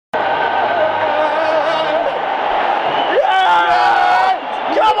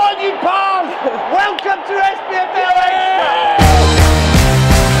you pals! Welcome to SPFL Extra!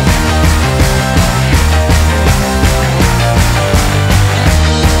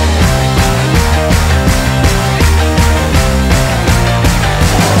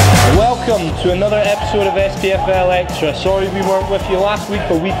 Welcome to another episode of SPFL Extra. Sorry we weren't with you last week,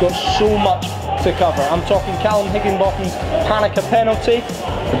 but we've got so much to cover. I'm talking Callum Higginbotham's Hanukkah penalty.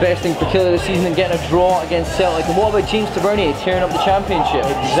 The best thing for Killie this season and getting a draw against Celtic. And what about James Tavernier tearing up the championship?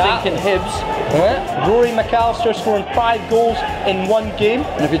 Exactly. Stinking Hibs. Rory McAllister scoring 5 goals in 1 game.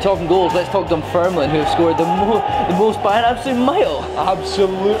 And if you're talking goals, let's talk Dunfermline, who have scored the most by an absolute mile.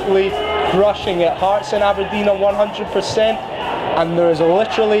 Absolutely crushing it. Hearts and Aberdeen on 100%. And there is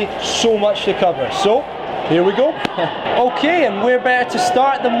literally so much to cover. So, here we go. Okay, and we're better to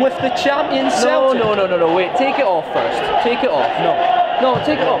start than with the champions Celtic. No, wait, take it off first. Take it off. No,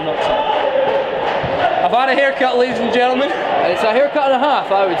 take it off. I've had a haircut, ladies and gentlemen. It's a haircut and a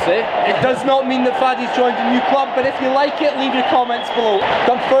half, I would say. It does not mean that Faddy's joined a new club, but if you like it, leave your comments below.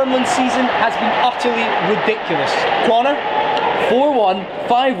 Dunfermline's season has been utterly ridiculous. Conor? 4-1,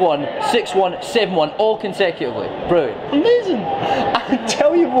 5-1, 6-1, 7-1, all consecutively. Brilliant. Amazing. I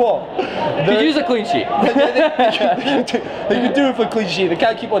tell you what. Could use a clean sheet. They could do it for a clean sheet. They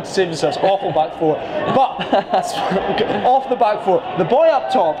can't keep on saving themselves. Awful back four. But, off the back four, the boy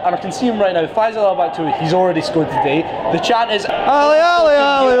up top, and I can see him right now, Faissal El Bakhtaoui, he's already scored today. The chant is Ali Ali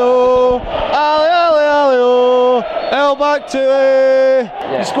Ali oh, Ali Ali Ali oh, El Bakhtaoui.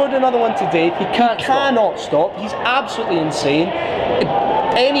 Yeah. He scored another one today. He cannot stop. He's absolutely insane.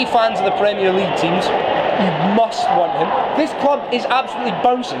 Any fans of the Premier League teams, you must want him. This club is absolutely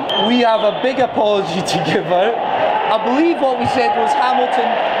bouncing. We have a big apology to give out. I believe what we said was Hamilton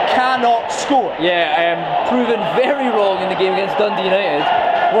cannot score. Yeah, proven very wrong in the game against Dundee United.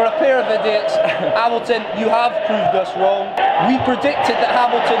 We're a pair of idiots. Hamilton, you have proved us wrong. We predicted that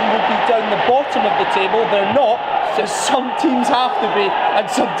Hamilton would be down the bottom of the table. They're not. So some teams have to be, and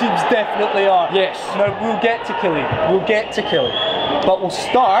some teams definitely are. Yes. Now we'll get to Killie. We'll get to Killie. But we'll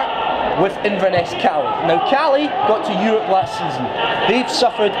start with Inverness Cali. Now Cali got to Europe last season. They've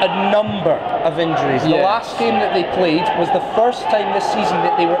suffered a number of injuries. The last game that they played was the first time this season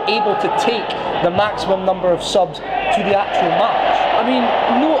that they were able to take the maximum number of subs to the actual match. I mean,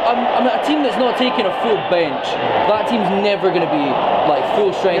 a team that's not taking a full bench, that team's never going to be like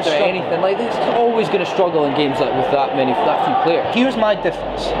full strength or anything. Like, they're always going to struggle in games like with that few players. Here's my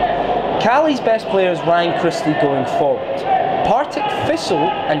difference. Cali's best player is Ryan Christie going forward. Partick Thistle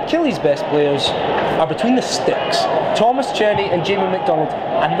and Killie's best players are between the sticks, Tomas Cerny and Jamie McDonald,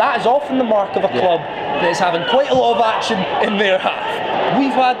 and that is often the mark of a club that is having quite a lot of action in their half.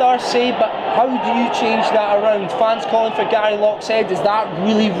 We've had our say, but how do you change that around? Fans calling for Gary Loxhead, is that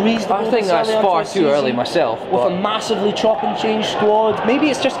really reasonable? I think that's far too early myself. With a massively chop and change squad, maybe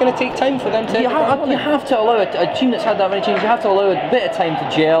it's just going to take time for them to... You have to allow a team that's had that many changes, you have to allow a bit of time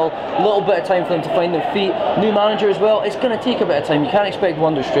to gel, a little bit of time for them to find their feet. New manager as well, it's going to take a bit of time. You can't expect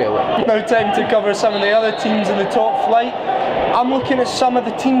wonders straight away. Now time to cover some of the other teams in the top flight. I'm looking at some of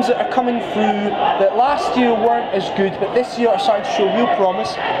the teams that are coming through that last year weren't as good, but this year are starting to show real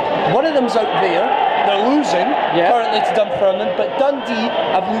promise. One of them's out there. They're losing currently to Dunfermline, but Dundee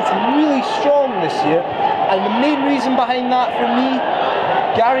have looked really strong this year. And the main reason behind that for me,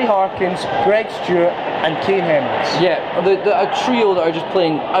 Gary Harkins, Greg Stewart and Kane Hendricks. Yeah, a trio that are just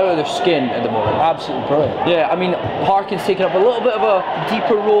playing out of their skin at the moment. Absolutely brilliant. Yeah, I mean, Harkins taking up a little bit of a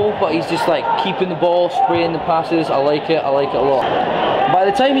deeper role, but he's just like keeping the ball, spraying the passes. I like it a lot. By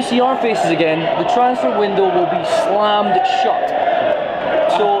the time you see our faces again, the transfer window will be slammed shut.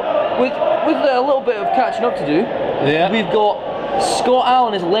 So, with a little bit of catching up to do, we've got Scott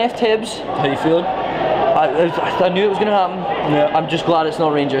Allen has left Hibs. How you feeling? I knew it was going to happen. Yeah. I'm just glad it's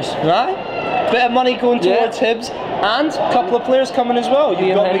not Rangers. Right? Bit of money going towards Hibs, and a couple of players coming as well.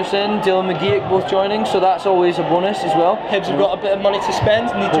 Ian Henderson, Dylan McGeoch both joining, so that's always a bonus as well. Hibs have got a bit of money to spend,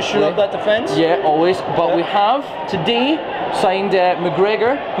 need to shore up that defence. Yeah, always. But we have today signed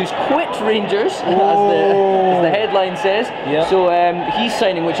McGregor, who's quit Rangers, as the headline says. Yeah. So he's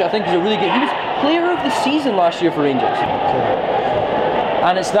signing, which I think is a really good. He was player of the season last year for Rangers.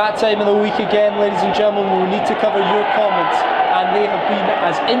 And it's that time of the week again, ladies and gentlemen, we need to cover your comments, and they have been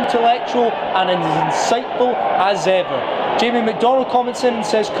as intellectual and as insightful as ever. Jamie McDonald comments in and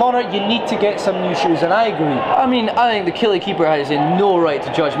says, Conor, you need to get some new shoes, and I agree. I mean, I think the Killie keeper has no right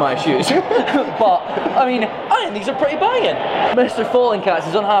to judge my shoes. But, I mean, I think these are pretty banging. Mr. Falling Cats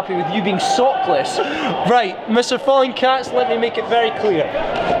is unhappy with you being sockless. Right, Mr. Falling Cats, let me make it very clear.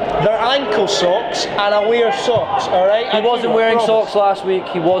 They're ankle socks, and I wear socks, alright? He wasn't wearing socks last week.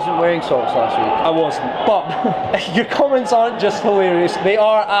 He wasn't wearing socks last week. I wasn't. But your comments aren't just hilarious, they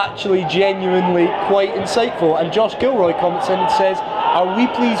are actually genuinely quite insightful. And Josh Gilroy comments in and says, are we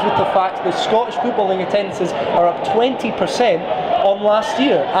pleased with the fact that Scottish footballing attendances are up 20% on last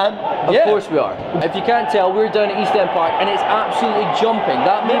year? And of course we are. If you can't tell, we're down at East End Park and it's absolutely jumping.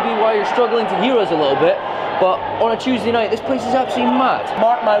 That may be why you're struggling to hear us a little bit, but on a Tuesday night, this place is absolutely mad.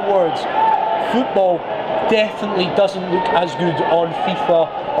 Mark my words, football definitely doesn't look as good on FIFA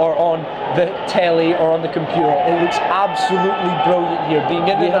or on the telly or on the computer. It looks absolutely brilliant here. Being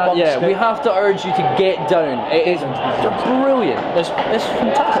in we have to urge you to get down. It is brilliant. It's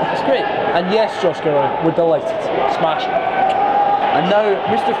fantastic. It's great. And yes, Josh Gilroy, we're delighted. Smash it. And now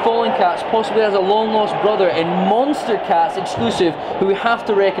Mr. Falling Cats possibly has a long lost brother in Monster Cats exclusive, who we have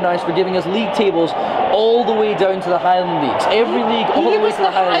to recognise for giving us league tables all the way down to the Highland Leagues. Every league all the way to the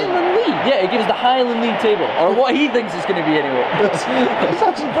Highland League. Yeah, he gives the Highland League table, or what he thinks it's going to be anyway.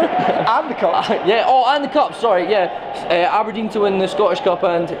 And the cup. Yeah, oh, and the cup, sorry, yeah. Aberdeen to win the Scottish Cup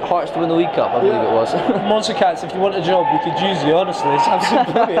and Hearts to win the League Cup, I believe it was. Monster Cats, if you want a job, we could use you, honestly. It's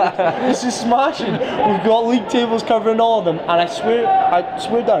absolutely brilliant. This is smashing. We've got league tables covering all of them, and I swear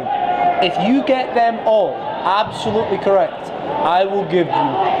down, if you get them all absolutely correct, I will give you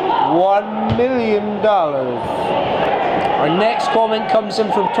 $1 million. Our next comment comes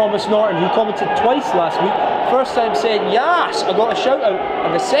in from Thomas Norton, who commented twice last week. First time saying yes, I got a shout out,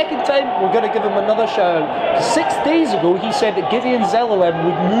 and the second time we're going to give him another shout out. 6 days ago he said that Gideon Zelalem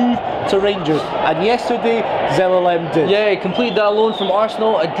would move to Rangers, and yesterday Zelalem did. Yeah, he completed that loan from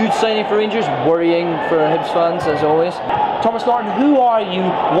Arsenal, a good signing for Rangers, worrying for Hibs fans as always. Thomas Norton, who are you?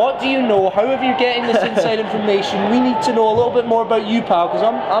 What do you know? How are you getting this inside information? We need to know a little bit more about you, pal, because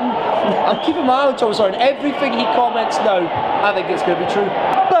I'm keeping my eye on Thomas Norton. Everything he comments now, I think it's going to be true.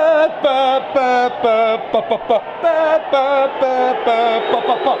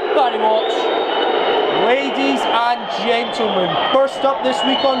 Faddy Watch. Ladies and gentlemen, first up this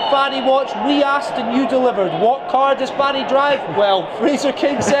week on Faddy Watch, we asked and you delivered. What car does Faddy drive? Well, Fraser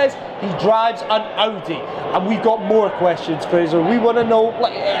King says he drives an Audi. And we've got more questions, Fraser. We want to know,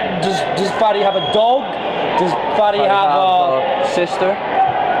 like, does Faddy have a dog? Does Faddy have a sister?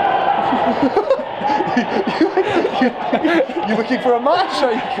 You looking for a match,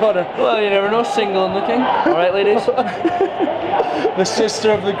 are you, Conor? Well, you never know, single and looking. Alright, ladies. The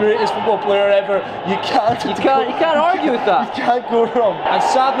sister of the greatest football player ever. You can't argue with that. You can't go wrong. And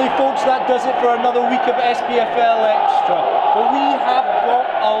sadly, folks, that does it for another week of SPFL Extra. But we have got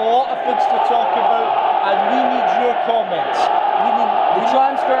a lot of things to talk about, and we need your comments. The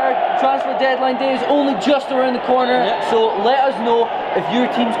transfer deadline day is only just around the corner, so let us know if your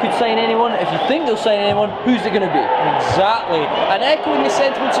teams could sign anyone. If you think they'll sign anyone, who's it going to be? Exactly. And echoing the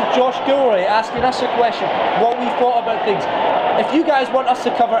sentiments of Josh Gilroy, asking us a question, what we thought about things. If you guys want us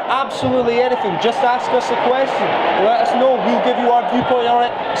to cover absolutely anything, just ask us a question. Let us know. We'll give you our viewpoint on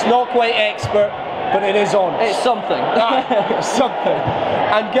it. It's not quite expert, but it is honest. It's something. It's something.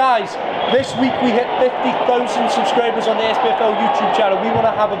 And guys, this week we hit 50,000 subscribers on the SPFL YouTube channel. We want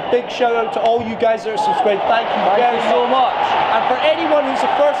to have a big shout out to all you guys that are subscribed. Thank you very so much. And for anyone who's a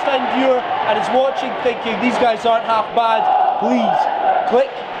first time viewer and is watching thinking these guys aren't half bad, please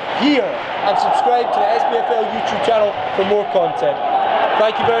click here and subscribe to the SPFL YouTube channel for more content.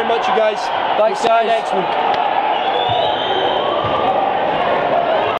 Thank you very much, you guys. Thanks, we'll see guys. you next week.